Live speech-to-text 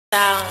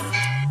Sound.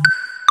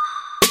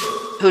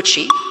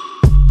 Hoochie.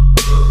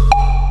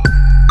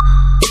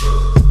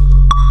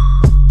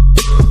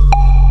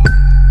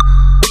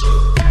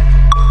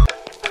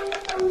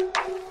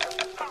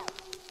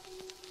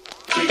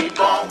 Keep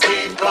on,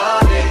 keep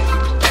running.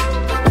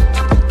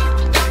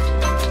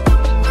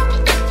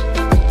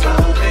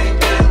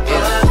 Running and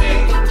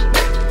running.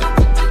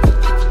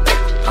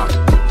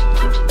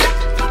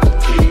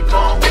 Keep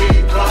on,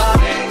 keep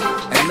running.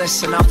 And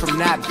listen, I'm from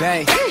that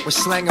bay. We're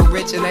slanging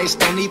rich and Ace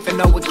don't even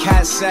know what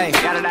cats say.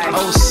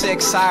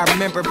 06, I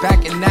remember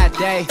back in that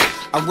day.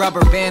 A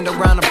rubber band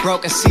around a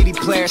broken CD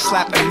player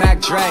slapping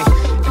Mac Dre.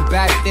 And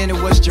back then it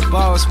was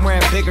Jabos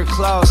wearing bigger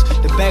clothes.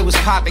 The bay was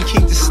popping,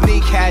 Keep the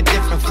Sneak had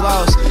different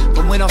flows.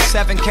 But when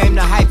 07 came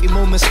to hypey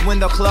movements,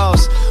 window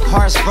closed.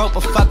 Hearts broke,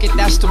 but fuck it,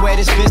 that's the way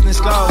this business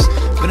goes.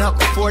 But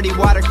Uncle 40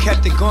 Water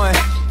kept it going.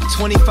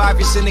 25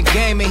 years in the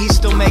game and he's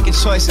still making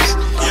choices.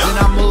 Then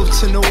I moved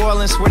to New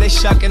Orleans where they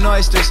shucking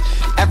oysters.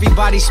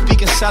 Everybody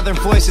speaking southern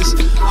voices.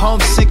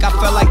 Homesick, I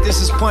felt like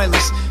this is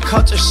pointless.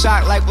 Culture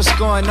shock, like what's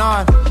going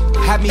on?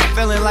 Had me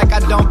feeling like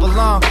I don't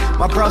belong.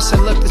 My bro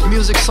said, look, this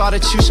music's all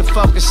that you should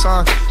focus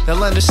on.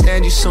 They'll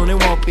understand you soon,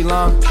 it won't be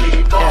long.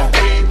 Keep on,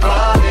 keep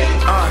running.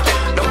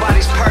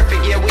 Nobody's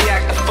perfect, yeah, we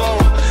act a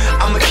fool.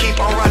 I'ma keep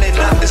on running,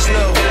 nothing's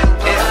new.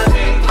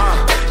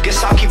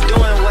 Guess I'll keep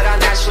doing what I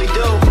naturally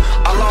do.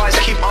 I'll always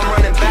keep on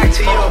running back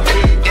to you.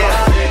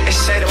 Yeah, they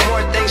say the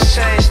more things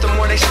change, the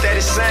more they stay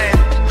the same.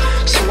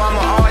 So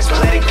I'ma always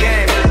play the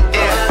game.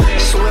 Yeah,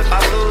 so if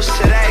I lose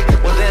today,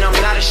 well then I'm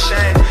not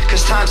ashamed.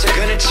 Cause times are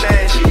gonna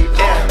change.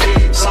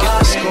 Yeah,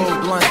 skipping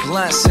school,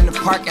 blunts in the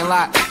parking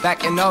lot.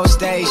 Back in those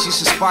days, used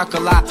to spark a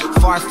lot.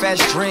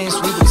 Far-fetched dreams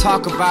we would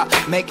talk about.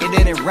 Make it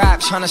in rap,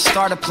 trying to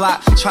start a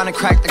plot. Trying to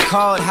crack the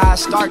code, how I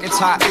start gets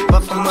hot.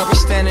 But from where we're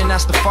standing,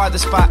 that's the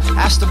farthest spot.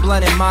 Ask the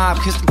blunted mob,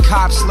 cause the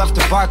cops love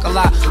to bark a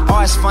lot.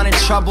 Always fun and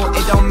trouble,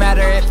 it don't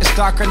matter if it's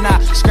dark or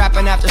not.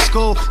 Scrapping after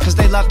school, cause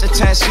they love to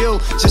test you,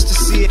 just to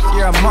see if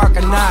you're a mark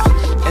or not.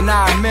 And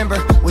I remember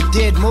what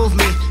did move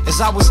me,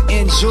 is I was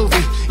in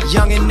juvie.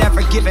 Young and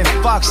never giving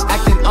fucks,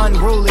 acting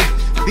unruly.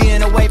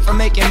 Being away from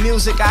making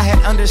music, I had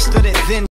understood it then.